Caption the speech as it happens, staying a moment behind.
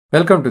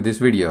Welcome to this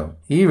video.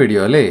 This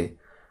video is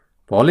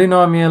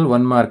polynomial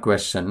 1 mark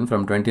question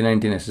from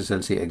 2019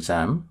 SSLC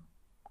exam.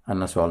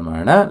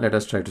 Let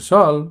us try to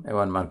solve a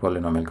 1 mark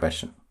polynomial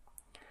question.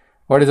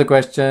 What is the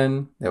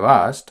question? They've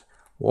asked,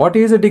 what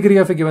is the degree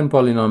of a given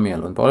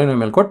polynomial? One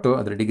polynomial kottu,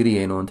 adra degree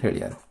enu anta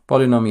heliyare.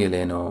 Polynomial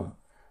enu?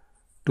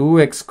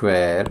 2x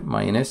square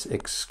minus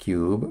x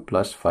cube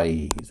plus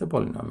 5 is a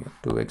polynomial.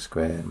 2x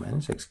square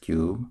minus x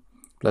cube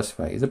plus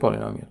 5 is a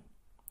polynomial.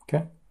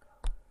 Okay?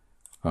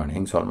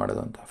 ಹೆಂಗೆ solve ಮಾಡೋದು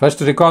ಅಂತ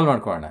first recall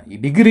ಮಾಡ್ಕೊಳ್ಳೋಣ. ಈ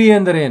degree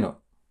ಅಂದರೆ ಏನು?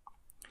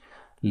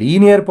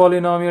 Linear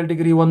polynomial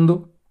degree 1,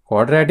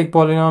 quadratic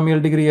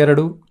polynomial degree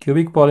 2,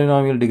 cubic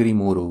polynomial degree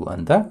 3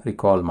 ಅಂತ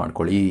recall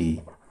ಮಾಡ್ಕೊಳ್ಳಿ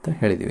ಅಂತ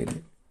ಹೇಳಿದ್ದೀವಿ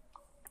ಇಲ್ಲಿ.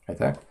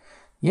 ಆಯಿತಾ?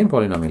 ಏನು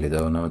ಪಾಲಿನಾಮಿಯಲ್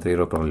ಇದಾವೆ ನಮ್ಮ ಹತ್ರ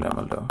ಇರೋ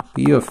polynomial?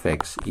 P of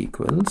X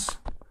equals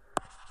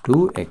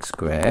 2x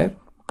square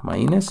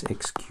minus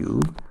X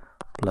cube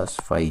plus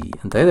 5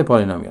 ಅಂತ ಇದೆ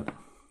ಪಾಲಿನಾಮಿಯಲ್.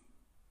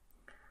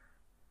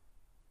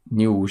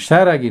 ನೀವು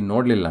ಹುಷಾರಾಗಿ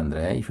ನೋಡಲಿಲ್ಲ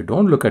ಅಂದರೆ, if you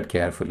don't look at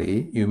carefully,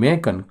 you may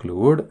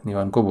conclude, ನೀವು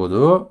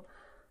ಅನ್ಕೋಬೋದು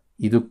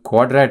ಇದು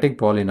quadratic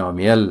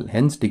polynomial,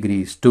 hence degree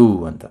is 2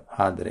 ಅಂತ.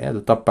 ಆದರೆ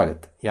ಅದು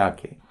ತಪ್ಪಾಗುತ್ತೆ.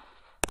 ಯಾಕೆ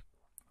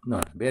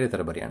ನೋಡಿ, ಬೇರೆ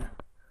ಥರ ಬರೆಯೋಣ.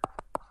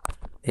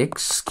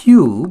 X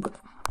cube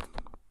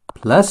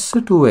plus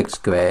 2x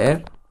square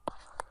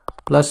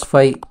plus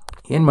 5.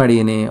 ಏನು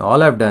ಮಾಡಿದ್ದೀನಿ?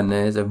 All have done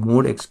is I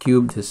moved X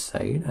cube this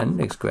side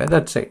and X square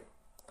that side.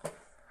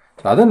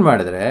 So ಅದನ್ನು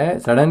ಮಾಡಿದ್ರೆ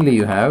suddenly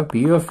you have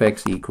P of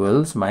X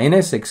equals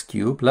minus X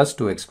cube plus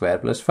 2x square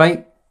plus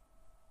 5.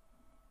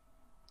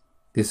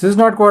 This is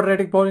not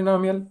quadratic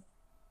polynomial,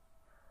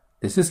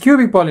 this is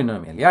cubic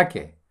polynomial.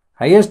 ಯಾಕೆ?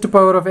 Highest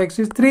power of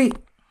X is 3.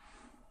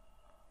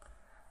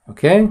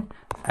 Okay,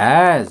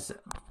 as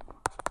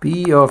P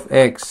of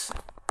X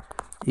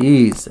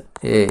is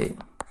A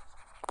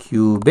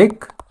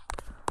cubic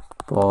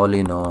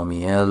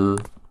polynomial,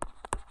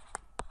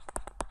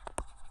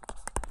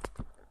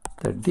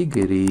 the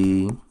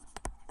degree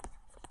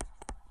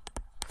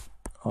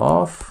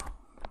of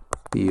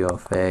p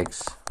of x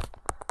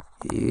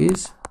is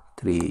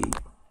 3.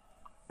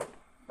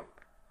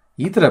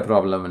 ಈ ಥರ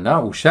ಪ್ರಾಬ್ಲಮನ್ನು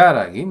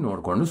ಹುಷಾರಾಗಿ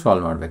ನೋಡಿಕೊಂಡು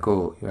solve ಮಾಡಬೇಕು.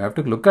 You have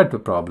to look at the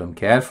problem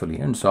carefully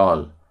and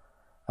solve.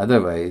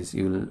 Otherwise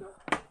you will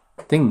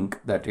think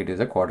that it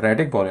is a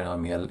quadratic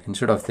polynomial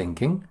instead of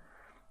thinking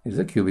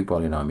it's a cubic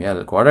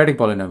polynomial. Quadratic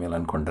polynomial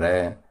ಅಂದ್ಕೊಂಡ್ರೆ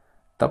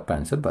ತಪ್ಪು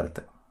answer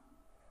ಬರುತ್ತೆ.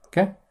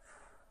 Okay,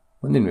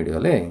 ಮುಂದಿನ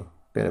ವಿಡಿಯೋಲಿ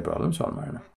ಬೇರೆ problem solve ಮಾಡೋಣ.